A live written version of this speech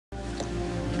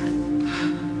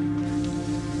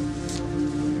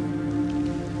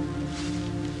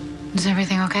Is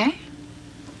everything okay?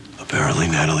 Apparently,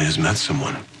 Natalie has met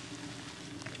someone.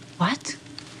 What?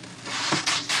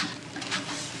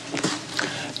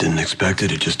 Didn't expect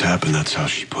it. It just happened. That's how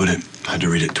she put it. Had to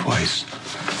read it twice.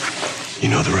 You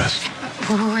know the rest.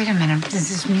 Wait a minute. Does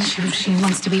this mean she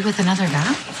wants to be with another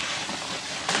guy?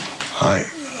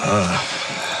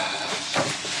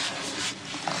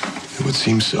 It would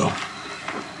seem so.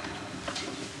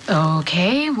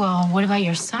 Okay, well, what about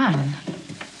your son?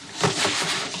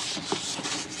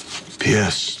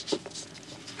 P.S.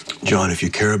 John, if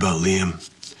you care about Liam,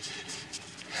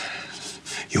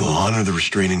 you will honor the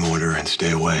restraining order and stay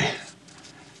away.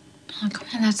 Oh, come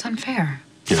on, that's unfair.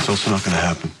 Yeah, it's also not going to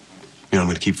happen. You know, I'm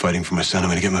going to keep fighting for my son. I'm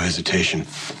going to get my visitation.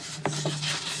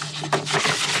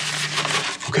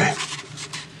 Okay.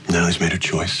 Natalie's made her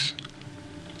choice.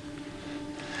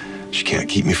 She can't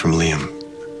keep me from Liam.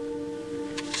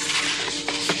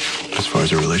 As far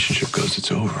as our relationship goes,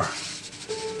 it's over.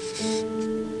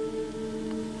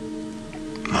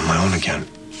 I'm on my own again.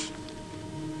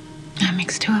 That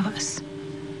makes two of us.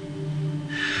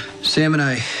 Sam and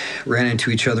I ran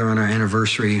into each other on our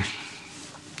anniversary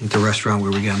at the restaurant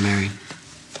where we got married.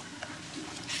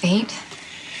 Fate?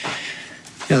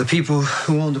 Yeah, the people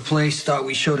who owned the place thought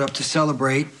we showed up to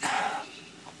celebrate.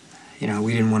 You know,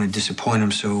 we didn't want to disappoint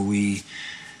them, so we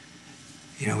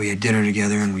had dinner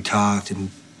together and we talked, and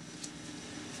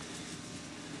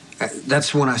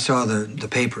that's when I saw the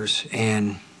papers,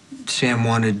 and Sam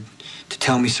wanted to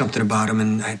tell me something about him,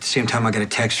 and at the same time I got a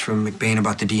text from McBain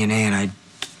about the DNA, and I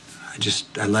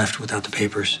left without the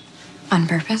papers. On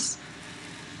purpose?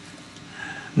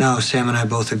 No, Sam and I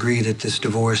both agree that this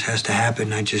divorce has to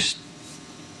happen. I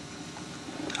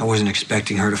wasn't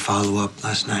expecting her to follow up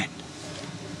last night.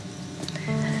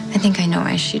 I think I know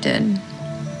why she did.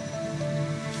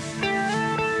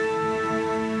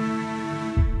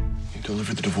 You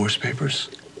delivered the divorce papers?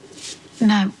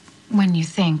 Not when you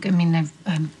think. I mean,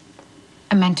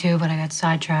 I meant to, but I got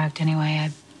sidetracked anyway.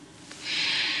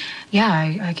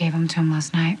 I gave them to him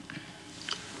last night.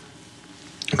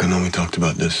 Look, I know we talked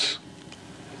about this.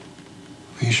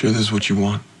 Are you sure this is what you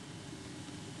want?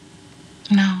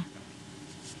 No.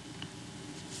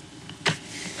 But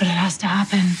it has to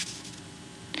happen.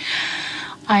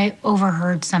 I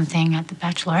overheard something at the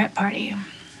bachelorette party.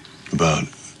 About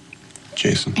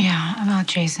Jason? Yeah, about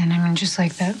Jason. I mean, just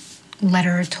like that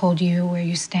letter told you where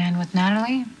you stand with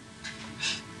Natalie.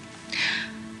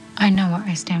 I know where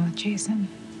I stand with Jason.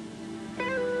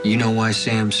 You know why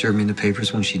Sam served me the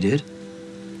papers when she did?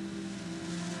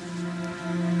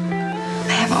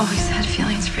 I have always had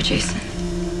feelings for Jason.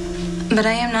 But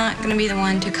I am not going to be the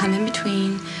one to come in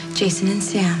between Jason and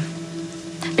Sam.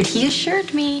 But he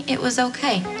assured me it was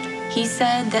okay. He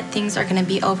said that things are going to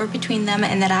be over between them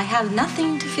and that I have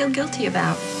nothing to feel guilty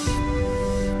about.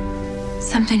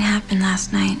 Something happened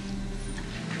last night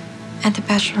at the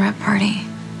bachelorette party.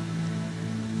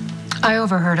 I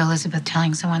overheard Elizabeth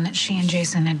telling someone that she and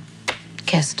Jason had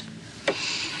kissed.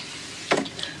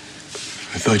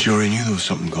 I thought you already knew there was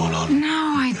something going on. No,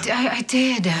 I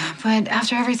did. But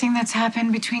after everything that's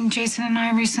happened between Jason and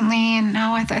I recently, and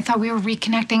now I thought we were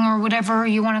reconnecting or whatever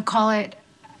you want to call it,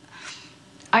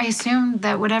 I assumed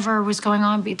that whatever was going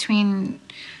on between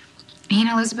me and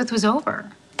Elizabeth was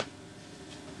over.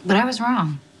 But I was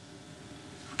wrong.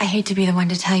 I hate to be the one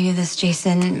to tell you this,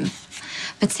 Jason,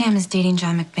 but Sam is dating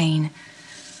John McBain.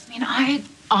 I mean, I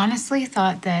honestly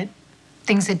thought that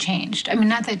things had changed. I mean,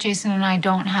 not that Jason and I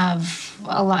don't have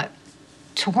a lot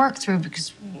to work through,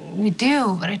 because we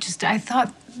do, but I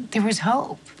thought there was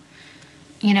hope,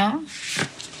 you know?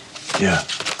 Yeah,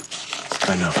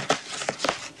 I know.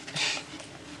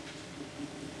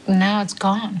 Now it's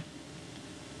gone.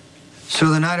 So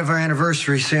the night of our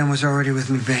anniversary, Sam was already with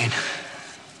McBain.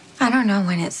 I don't know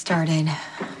when it started,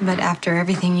 but after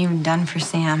everything you've done for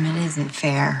Sam, it isn't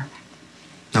fair.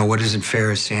 Now, what isn't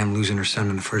fair is Sam losing her son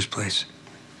in the first place.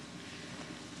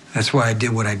 That's why I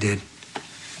did what I did.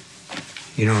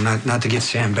 You know, not to get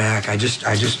Sam back. I just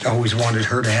always wanted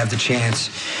her to have the chance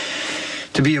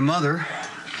to be a mother.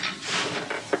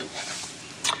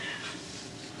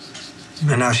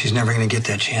 And now she's never going to get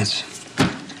that chance.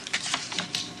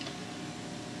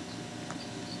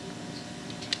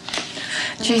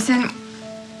 Jason,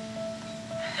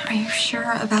 are you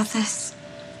sure about this?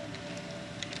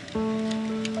 Let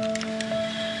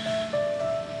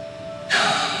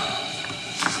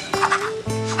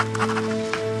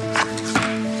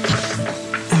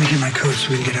me get my coat so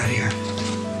we can get out of here.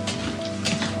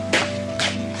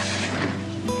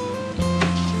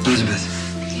 Elizabeth.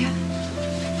 Yeah.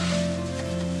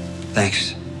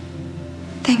 Thanks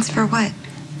Thanks for what?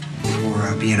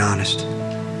 for being honest.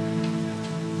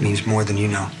 It means more than you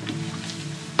know.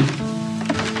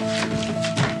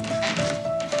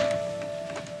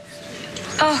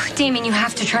 Oh, Damien, you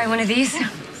have to try one of these.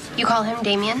 You call him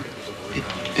Damien?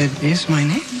 It is my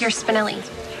name. You're Spinelli.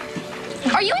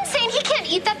 Are you insane? He can't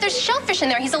eat that. There's shellfish in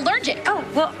there. He's allergic. Oh,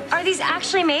 well, are these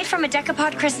actually made from a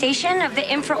decapod crustacean of the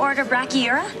infraorder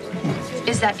Brachyura?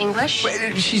 Is that English?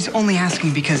 She's only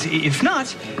asking because if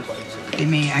not, they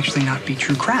may actually not be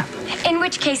true crab. In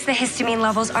which case, the histamine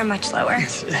levels are much lower.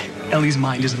 Yes, Ellie's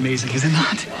mind is amazing, is it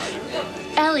not?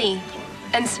 Ellie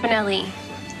and Spinelli.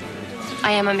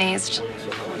 I am amazed.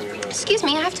 Excuse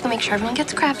me, I have to go make sure everyone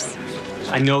gets crabs.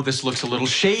 I know this looks a little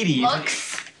shady.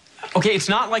 Looks? Okay, it's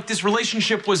not like this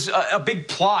relationship was a big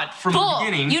plot from Bull. the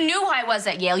beginning. You knew who I was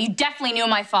at Yale. You definitely knew who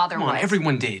my father Come on, was.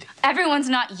 everyone did. Everyone's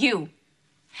not you.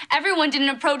 Everyone didn't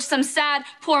approach some sad,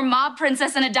 poor mob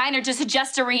princess in a diner to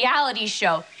suggest a reality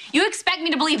show. You expect me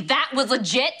to believe that was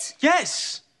legit?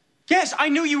 Yes. Yes, I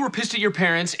knew you were pissed at your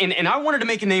parents, and I wanted to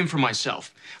make a name for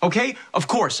myself. Okay? Of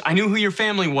course, I knew who your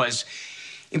family was.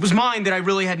 It was mine that I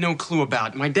really had no clue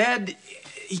about. My dad,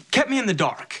 he kept me in the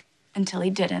dark. Until he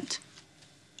didn't.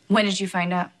 When did you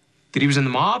find out? That he was in the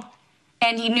mob?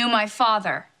 And he knew my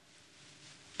father.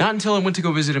 Not until I went to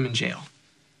go visit him in jail.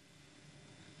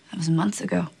 That was months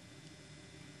ago.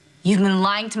 You've been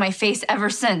lying to my face ever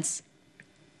since.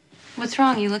 What's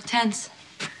wrong? You look tense.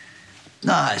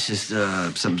 Nah, it's just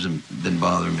something's been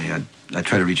bothering me. I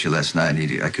tried to reach you last night.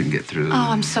 I couldn't get through. Oh,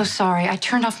 I'm so sorry. I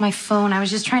turned off my phone. I was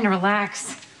just trying to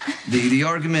relax. The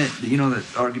argument, you know, that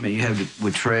argument you had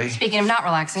with Trey? Speaking of not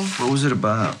relaxing. What was it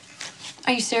about?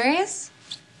 Are you serious?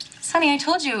 Sonny, I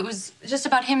told you it was just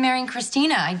about him marrying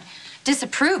Christina. I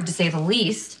disapproved, to say the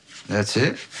least. That's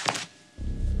it?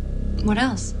 What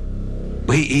else?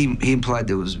 Well, he implied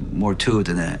there was more to it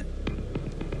than that.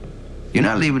 You're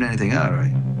not leaving anything out,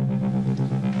 right?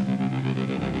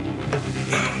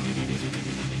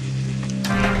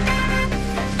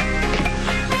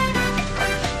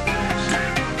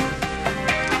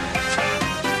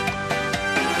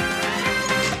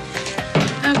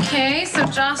 Okay, so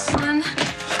Jocelyn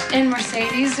and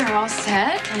Mercedes are all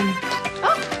set, and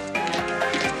oh,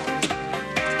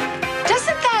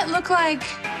 doesn't that look like?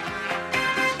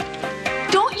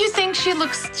 Don't you think she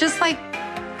looks just like?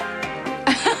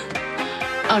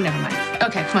 Oh, never mind.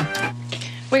 Okay, come on.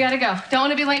 We gotta go. Don't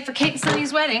want to be late for Kate and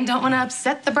Sonny's wedding. Don't want to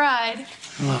upset the bride.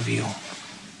 I love you.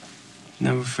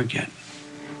 Never forget.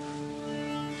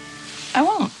 I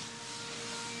won't.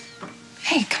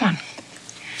 Hey, come on.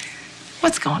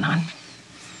 What's going on?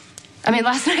 I mean,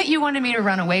 last night you wanted me to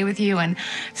run away with you, and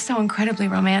so incredibly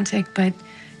romantic, but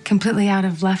completely out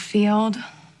of left field.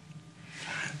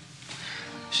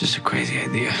 It's just a crazy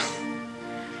idea.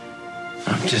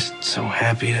 I'm just so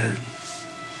happy to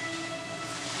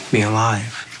be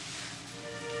alive.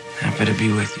 Happy to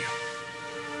be with you.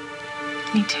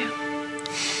 Me too.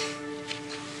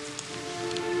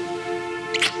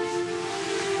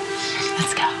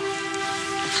 Let's go.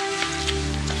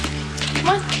 Come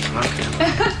on. Okay.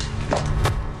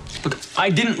 Look, I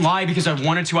didn't lie because I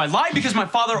wanted to. I lied because my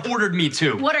father ordered me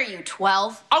to. What are you,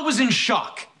 12? I was in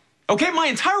shock. Okay, my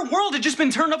entire world had just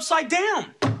been turned upside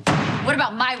down. What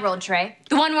about my world, Trey?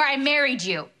 The one where I married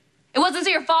you. It wasn't so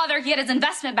your father could get his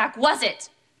investment back, was it?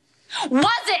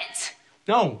 Was it?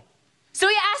 No. So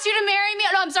he asked you to marry me?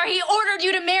 No, I'm sorry, he ordered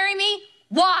you to marry me?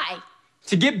 Why?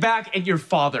 To get back at your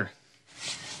father.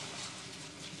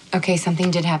 Okay,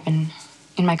 something did happen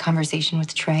in my conversation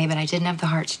with Trey, but I didn't have the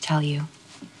heart to tell you.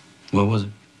 What was it?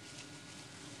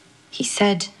 He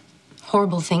said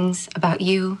horrible things about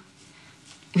you.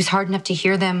 It was hard enough to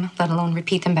hear them, let alone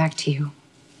repeat them back to you.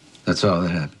 That's all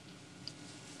that happened.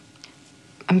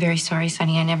 I'm very sorry,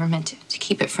 Sonny. I never meant to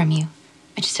keep it from you.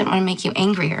 I just didn't want to make you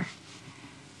angrier.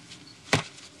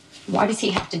 Why does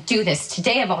he have to do this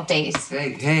today of all days?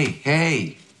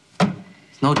 Hey.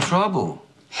 It's no trouble.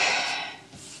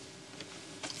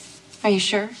 Are you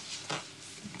sure?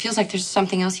 Feels like there's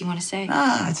something else you want to say.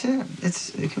 Nah, that's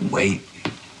it. It can wait.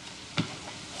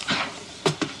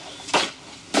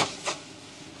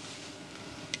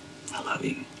 I love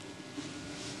you.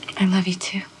 I love you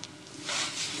too.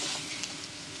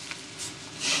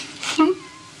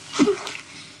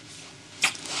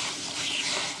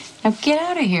 Now get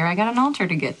out of here. I got an altar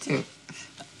to get to.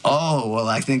 Oh, well,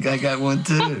 I think I got one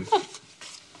too.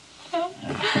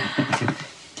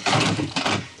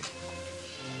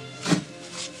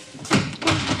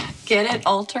 Get it,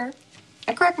 altar?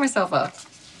 I cracked myself up.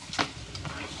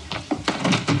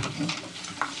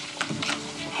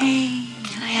 Hey,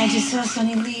 I just saw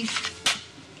Sonny leave.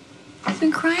 You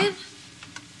been crying?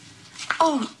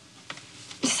 Oh,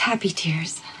 just happy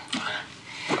tears.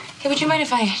 Hey, would you mind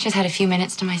if I just had a few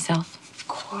minutes to myself? Of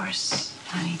course,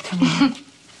 honey. Come on.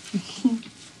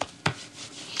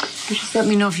 You're just Let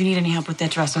me know if you need any help with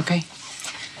that dress, okay?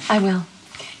 I will.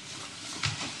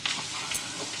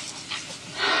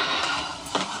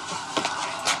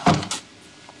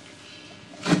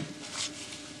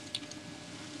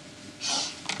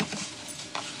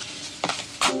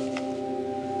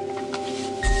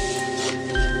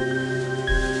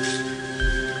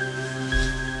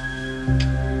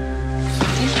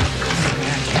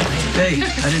 Hey,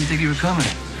 I didn't think you were coming.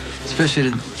 Especially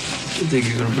didn't think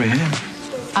you were gonna bring him.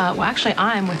 Well, actually,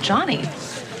 I'm with Johnny.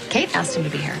 Kate asked him to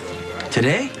be here.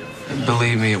 Today?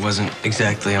 Believe me, it wasn't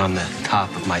exactly on the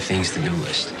top of my things to do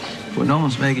list. Well, no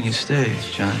one's making you stay,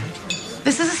 Johnny.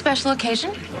 This is a special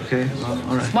occasion. Okay, well,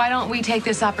 all right. Why don't we take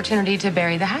this opportunity to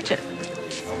bury the hatchet?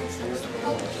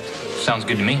 Sounds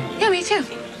good to me. Yeah, me too.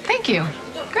 Thank you.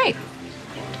 Great.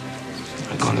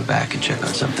 I'm going to the back and check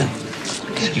on something.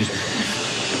 Excuse me.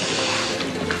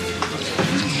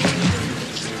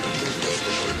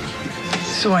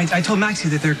 So I told Maxie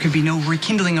that there could be no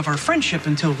rekindling of our friendship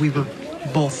until we were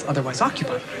both otherwise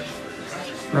occupied.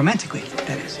 Romantically,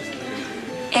 that is.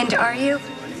 And are you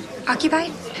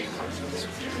occupied?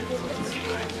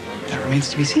 That remains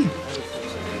to be seen.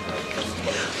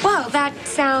 Wow, that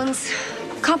sounds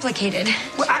complicated.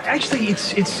 Well, actually,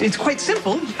 it's quite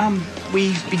simple.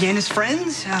 We began as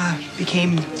friends,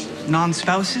 became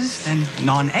non-spouses, then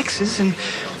non-exes, and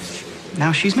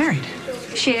now she's married.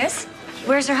 She is?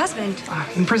 Where's her husband?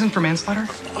 In prison for manslaughter.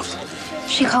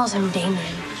 She calls him Damien.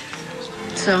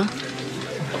 So?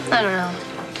 I don't know.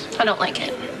 I don't like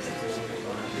it.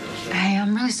 Hey,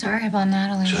 I'm really sorry about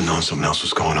Natalie. Should have known something else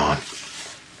was going on.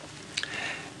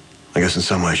 I guess in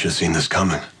some way I should have seen this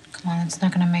coming. Come on, it's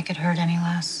not gonna make it hurt any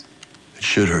less. It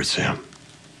should hurt, Sam.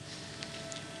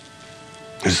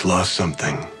 I just lost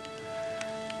something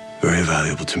very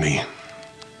valuable to me.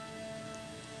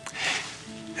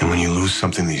 And when you lose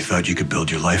something that you thought you could build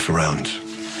your life around,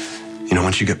 you know,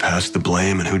 once you get past the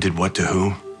blame and who did what to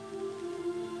who,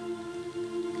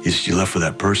 you're left with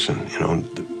that person, you know,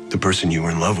 the person you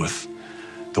were in love with,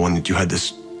 the one that you had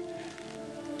this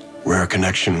rare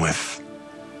connection with.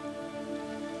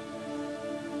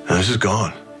 And this is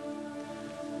gone.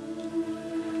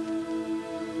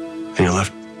 And you're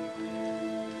left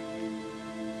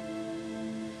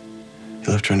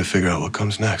trying to figure out what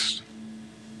comes next.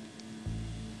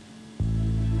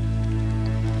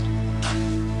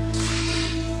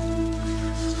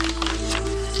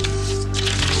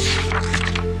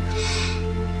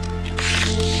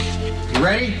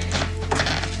 Ready?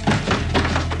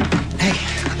 Hey,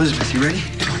 Elizabeth, you ready?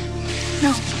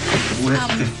 No.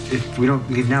 If we don't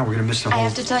leave now, we're gonna miss the I whole...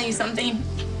 have to tell you something.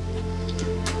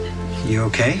 You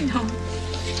okay? No.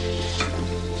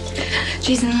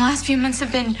 Jason, the last few months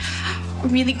have been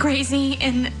really crazy,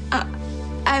 and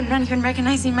I'm not even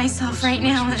recognizing myself right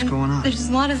now. What's going on? There's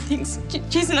a lot of things.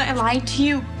 Jason, I lied to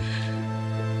you.